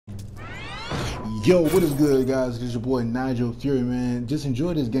Yo, what is good, guys? It's your boy NigelFury, man. Just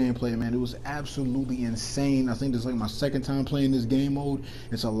enjoy this gameplay, man. It was absolutely insane. I think this is like my second time playing this game mode.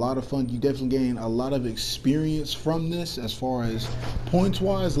 It's a lot of fun. You definitely gain a lot of experience from this as far as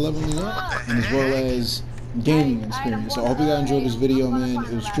points-wise, leveling up, and as well as gaming experience. So I hope you guys enjoyed this video, man.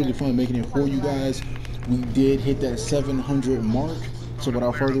 It was truly fun making it for you guys. We did hit that 700 mark. So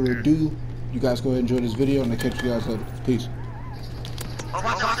without further ado, you guys go ahead and enjoy this video, and I'll catch you guys later. Peace.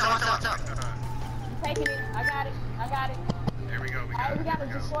 Watch out. Taking it. I got it. There we go. We gotta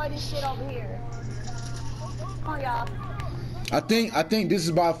destroy this shit over here. Come on, y'all. I think this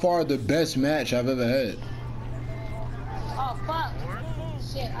is by far the best match I've ever had. Oh, fuck.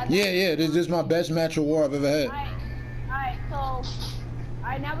 Shit. Yeah, this is my best match of war I've ever had. Alright, so...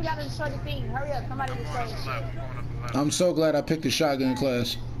 Alright, now we gotta destroy the thing. Hurry up, somebody destroy this shit. I'm so glad I picked the shotgun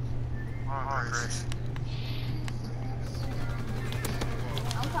class. I'm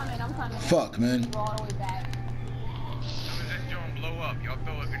coming. Fuck, man. Go all the way back. As soon as this joint blow up, y'all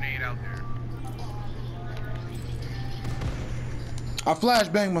throw a grenade out there. I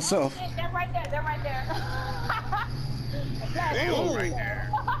flashbanged myself. They're right there. Damn, right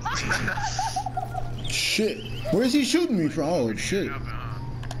there. Shit. Where's he shooting me from? Oh, shit.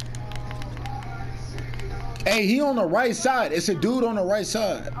 Hey, he on the right side. It's a dude on the right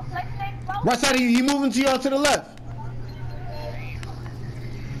side. Right side, he moving to y'all to the left.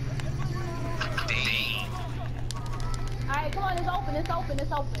 Alright, come on, it's open.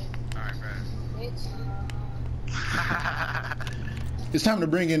 Alright, man. Bitch. It's time to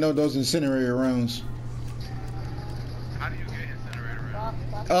bring in those incinerator rounds. How do you get incinerator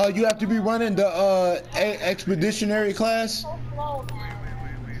rounds? You have to be running the expeditionary class,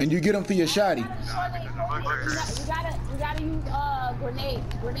 and you get them for your shoddy. We gotta use grenades.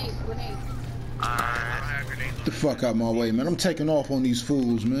 Get the fuck out my way, man. I'm taking off on these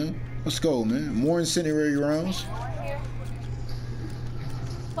fools, man. Let's go, man. More incendiary rounds.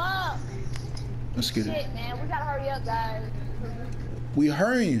 Fuck. Let's get it. Shit, man. We gotta hurry up, guys. We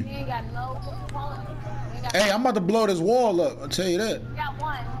hurrying. We ain't got no... Hey, I'm about to blow this wall up. I'll tell you that. We got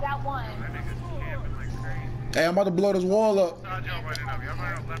one. Hey, I'm about to blow this wall up. Y'all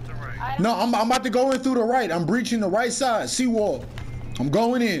running left or right? No, I'm about to go in through the right. I'm breaching the right side. Seawall. I'm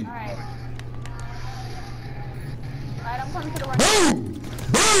going in. Alright, I'm coming to the right.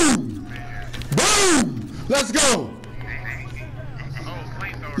 Boom! Let's go.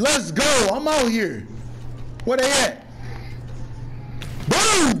 Let's go. I'm out here. Where they at?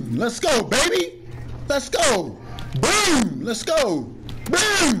 Boom! Let's go, baby. Let's go. Boom! Let's go.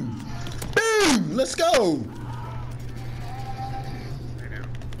 Boom! Boom! Let's go.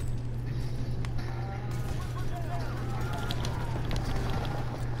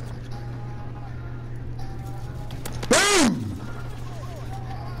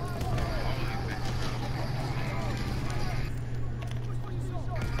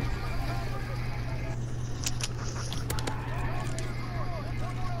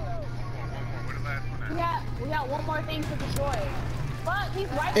 We got one more thing to destroy. Fuck, he's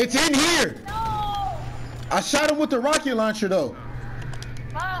right It's there. in here. No! I shot him with the rocket launcher, though.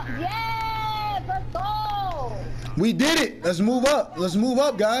 Fuck, yeah! Let's go! We did it. Let's move up. Let's move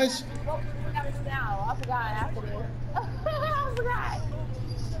up, guys. What we gotta do now? I forgot after this. I forgot.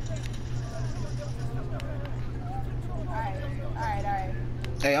 Alright.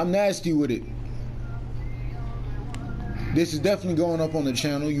 Hey, I'm nasty with it. This is definitely going up on the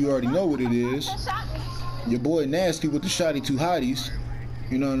channel. You already know what it is. Your boy nasty with the shotty two hotties.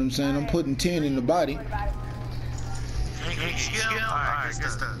 You know what I'm saying? I'm putting 10 in the body.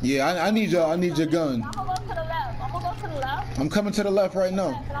 Yeah, I need your gun. I'm gonna go to the left. I'm coming to the left right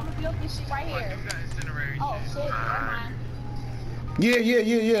now. I'm gonna build this shit right here. Oh shit, never mind.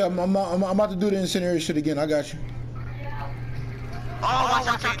 Yeah. I'm about to do the incendiary shit again. I got you. Oh, watch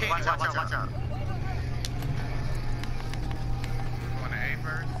out.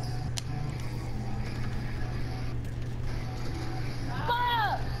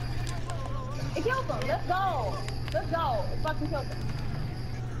 It killed him. Let's go. It fucking killed him.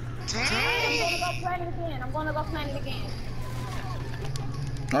 Dang. I'm gonna go plant it again.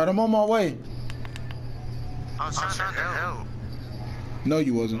 Alright, I'm on my way. I was trying to help. No,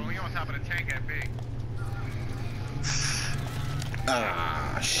 you wasn't. We on top of the tank at big.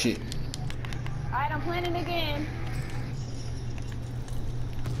 Ah, shit. Alright, I'm planting again.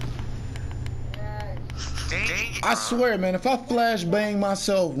 Dang. I swear, man, if I flashbang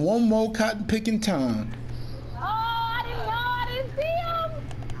myself one more cotton picking time. Oh, I didn't see him.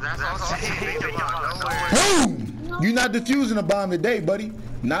 That's all. Boom! You're not defusing a bomb today, buddy.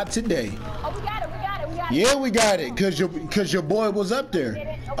 Not today. Oh, we got it. Yeah, we got it, cause your boy was up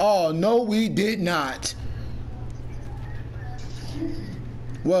there. Oh, no, we did not.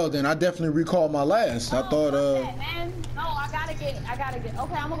 Well, then I definitely recall my last. I thought, man. No, I gotta get.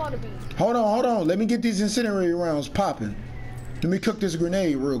 Okay, I'm gonna go to B. Hold on. Let me get these incendiary rounds popping. Let me cook this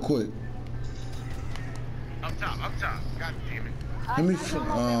grenade real quick. Up top. God damn it. Let me.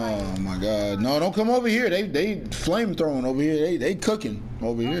 Oh my God! No, don't come over here. They flame throwing over here. They cooking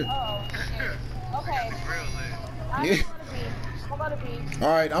over here. Oh, shit. Okay. Yeah. I'm gonna go to B. All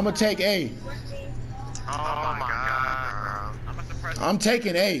right, I'm gonna take A. Oh my God, bro. I'm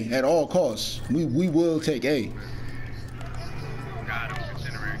taking A at all costs. We will take A. Got him.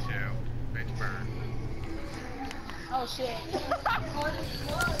 Incendiary shell. Bitch burn. Oh shit.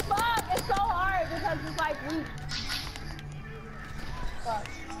 Fuck, it's so hard because it's like we. Fuck.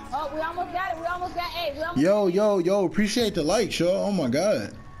 Oh, we almost got it. We almost got A. Yo, appreciate the like, yo. Oh my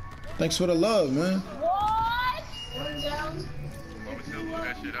God. Thanks for the love, man. What? But we still blew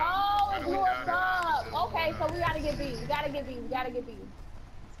that shit up. Oh, it We blew us got up. Okay, so we gotta get B. We gotta get B. it.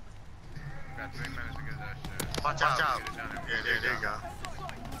 Got 3 minutes to get that shit. Watch out. Yeah, there you go.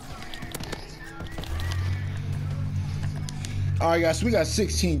 All right, guys, so we got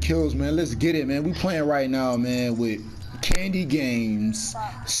 16 kills, man. Let's get it, man. We playing right now, man, with Candy Games,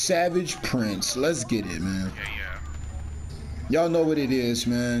 Savage Prince. Let's get it, man. Yeah. Y'all know what it is,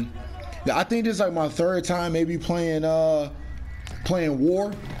 man. Yeah, I think this is like my 3rd time maybe playing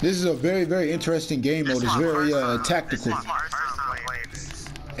War. This is a very, very interesting game mode. It's very tactical.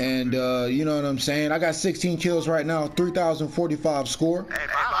 And you know what I'm saying? I got 16 kills right now, 3,045 score. Hey,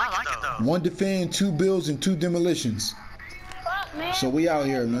 I like it though. 1 defend, 2 builds, and 2 demolitions. Fuck, man. So we out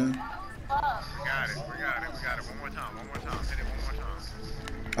here, man. Fuck. We got it. One more time. Hit it one more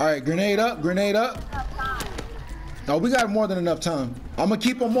time. All right, grenade up. Enough time. Oh, we got more than enough time. I'm gonna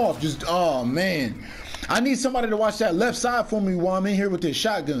keep them off. Just, oh man, I need somebody to watch that left side for me while I'm in here with this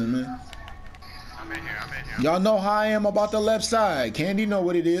shotgun, man. I'm in here. Y'all know how I am about the left side. Candy know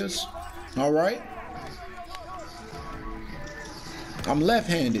what it is. All right. I'm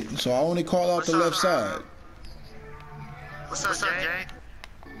left-handed, so I only call out the left side. What's up, Jay?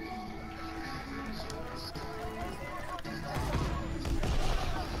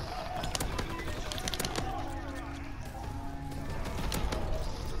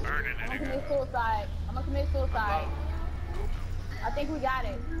 I'm gonna commit suicide. I think we got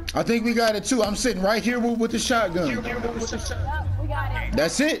it. I think we got it too. I'm sitting right here with the shotgun. Yep, we got it.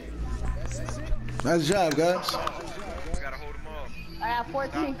 That's it. Nice job, guys. We gotta hold them off. I have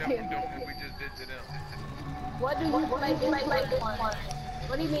 14 Stop kills. them doing what we just did to them. What do you like this one?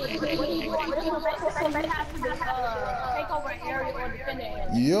 What do you mean? What do you have to take over an area or defend an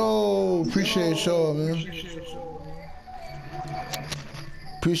area? Yo, appreciate y'all, man.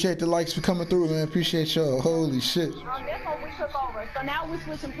 Appreciate the likes for coming through, man. Appreciate y'all. Holy shit. That's what we took over. So now we're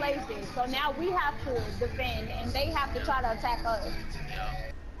switching places. So now we have to defend and they have to try to attack us.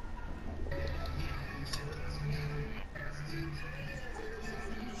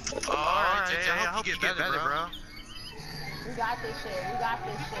 Alright, Jay, I hope you get better, bro. We got this shit.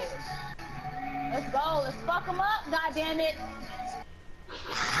 Let's go. Let's fuck them up, goddammit.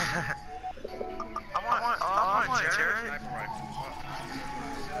 I want Jared. Sniper rifle.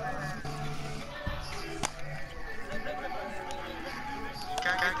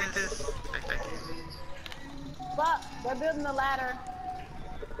 Can I get this? Thank you. Fuck, they're building the ladder.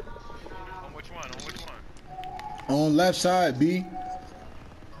 On which one? On left side, B.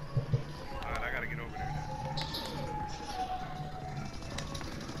 Alright, I gotta get over there.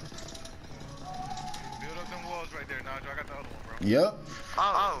 Build up them walls right there, Nigel. I got the other one, bro. Yep.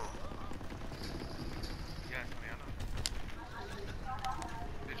 Oh. Yes, man, I know.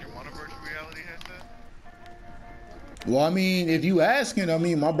 Did you want a virtual reality headset? Well, I mean, if you asking, I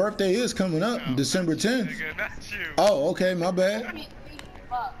mean, my birthday is coming up, No, December 10th. Nigga, not you. Oh, okay, my bad.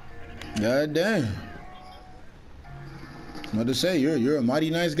 Fuck. God damn. What to say? You're a mighty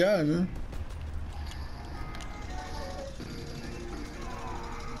nice guy, man.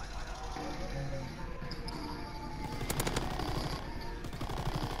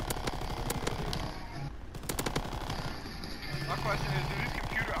 My question is, do these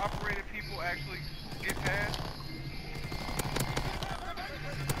computer operated people actually get past?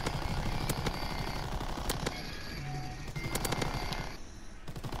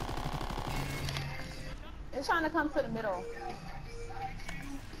 They're trying to come to the middle. Do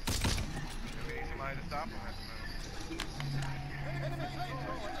we need somebody to stop them at the middle?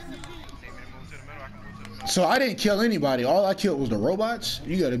 Need me to move to the middle? I can move to the middle. So I didn't kill anybody. All I killed was the robots?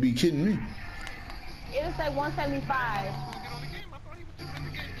 You gotta be kidding me. It'll say 175.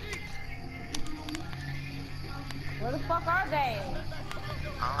 Where the fuck are they?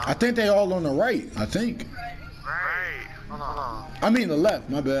 I think they all on the right. I think. Right. Hold on. I mean the left.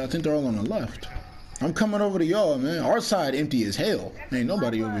 My bad. I think they're all on the left. I'm coming over to y'all, man. Our side empty as hell. Ain't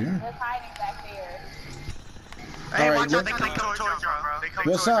nobody over here. They're hiding back there. Hey, All right, watch out, they coming towards y'all, bro. They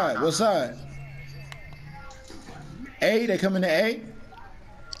coming What towards y'all side? now. What side? A? They coming to A?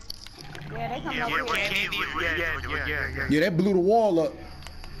 Yeah, they come Yeah, over we're here. candy. Yeah. Yeah, they blew the wall up. I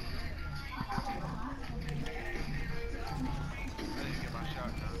need to get my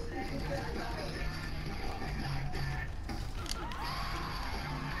shot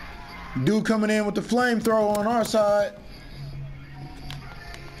now. Dude coming in with the flamethrower on our side.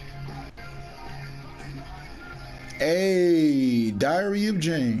 Hey, Diary of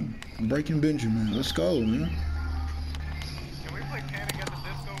Jane. Breaking Benjamin. Let's go, man. Can we play Panic at the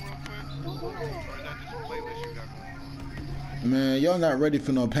Disco real quick? Or is that just a playlist you got going? Man, y'all not ready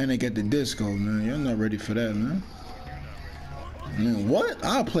for no Panic at the Disco, man. Y'all not ready for that, man. Man, what?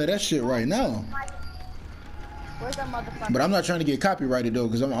 I'll play that shit right now. Where's that motherfucker? But I'm not trying to get copyrighted, though,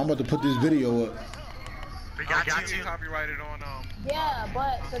 because I'm about to put this video up. We got you. Copyrighted on Yeah,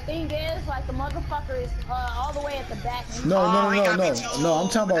 but the thing is, like, the motherfucker is all the way at the back. No. Oh, he got me No, too. I'm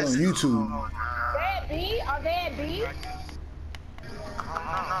talking about on YouTube. They at B? Are they at B?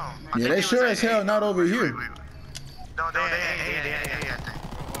 I don't know. Yeah, they sure as hell not over here. No, they ain't.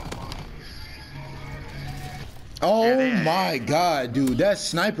 Oh my god, dude. That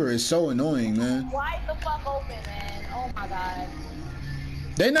sniper is so annoying, man. Wide the fuck open, man. Oh my god.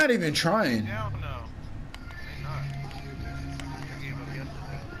 They not even trying. Hell no. They not. I gave up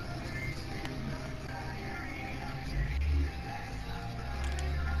yesterday.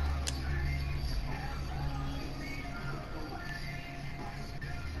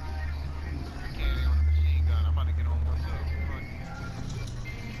 Candy on the machine gun. I'm about to get on myself.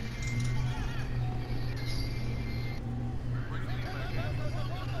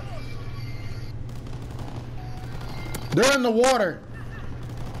 They're in the water.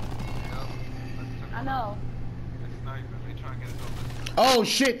 I know. Oh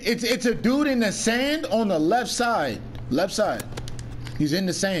shit, it's a dude in the sand on the left side. Left side. He's in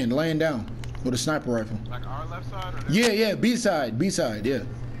the sand, laying down with a sniper rifle. Like our left side or Yeah, B side, yeah.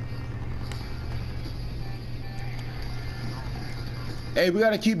 Hey, we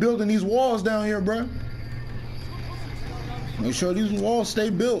gotta keep building these walls down here, bro. Make sure these walls stay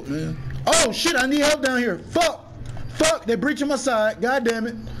built, man. Oh shit, I need help down here. Fuck, they're breaching my side. God damn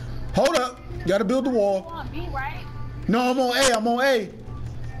it. Hold up, gotta build the wall. On B, right? No, I'm on A.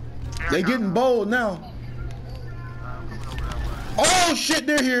 They getting bold now. Oh shit,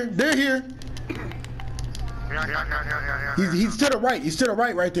 they're here. He's to the right. He's to the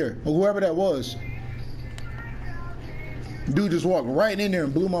right there. Or whoever that was. Dude just walked right in there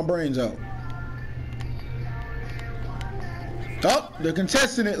and blew my brains out. Oh, they're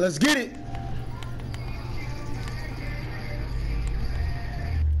contesting it. Let's get it.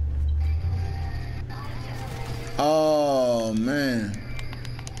 Oh man.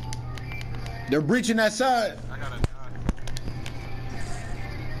 They're breaching that side. I gotta die.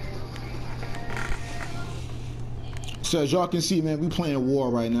 So as y'all can see, man, we playing a war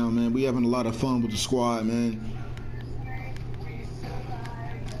right now, man. We having a lot of fun with the squad, man.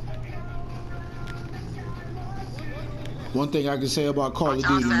 One thing I can say about Call of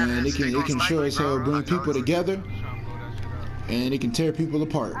Duty, man, it can sure as hell bring people together, and it can tear people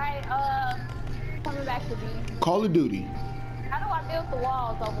apart. Alright, coming back to B. Call of Duty. How do I build the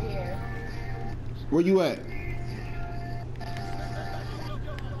walls over here? Where you at?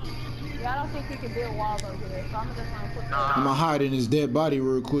 Yeah, I don't think you can build walls over here, so I'm just gonna put I'm gonna hide in his dead body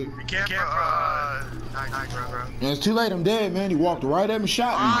real quick. Careful, bro. And it's too late, I'm dead, man. He walked right at me,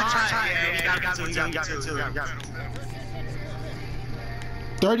 shot me. He got me too.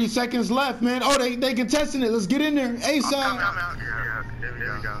 30 seconds left, man. Oh, they contesting it. Let's get in there. A side. There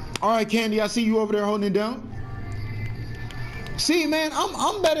we go. All right, Candy, I see you over there holding it down. See, man,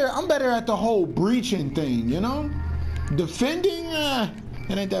 I'm better at the whole breaching thing, you know? Defending,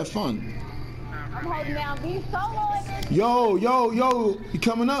 it ain't that fun. I'm holding down B solo in this. Yo, you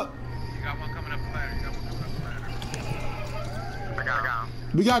coming up? Got one coming up the ladder. I got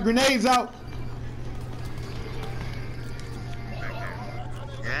him. We got grenades out.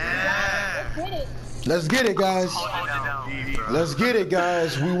 Yeah. Hit it. Let's get it, guys. Let's get it,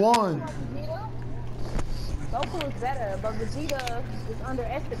 guys. We won. Goku is better, but Vegeta is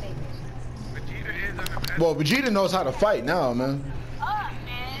underestimated. Vegeta is underestimated. Well, Vegeta knows how to fight now, man.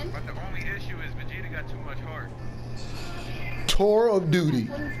 Man. But the only issue is Vegeta got too much heart. Tour of Duty.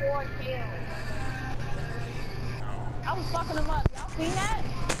 24 kills. I was fucking him up. Y'all seen that?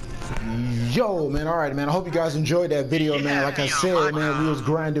 Yo, man, all right, man. I hope you guys enjoyed that video, man. Like I said, man, we was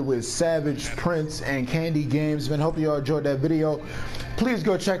grinding with Savage, Prince, and Candy Games, man. Hope y'all enjoyed that video. Please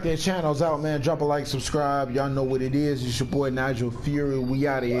go check their channels out, man. Drop a like, subscribe. Y'all know what it is. It's your boy NigelFury. We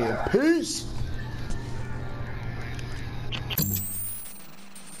out of here. Peace.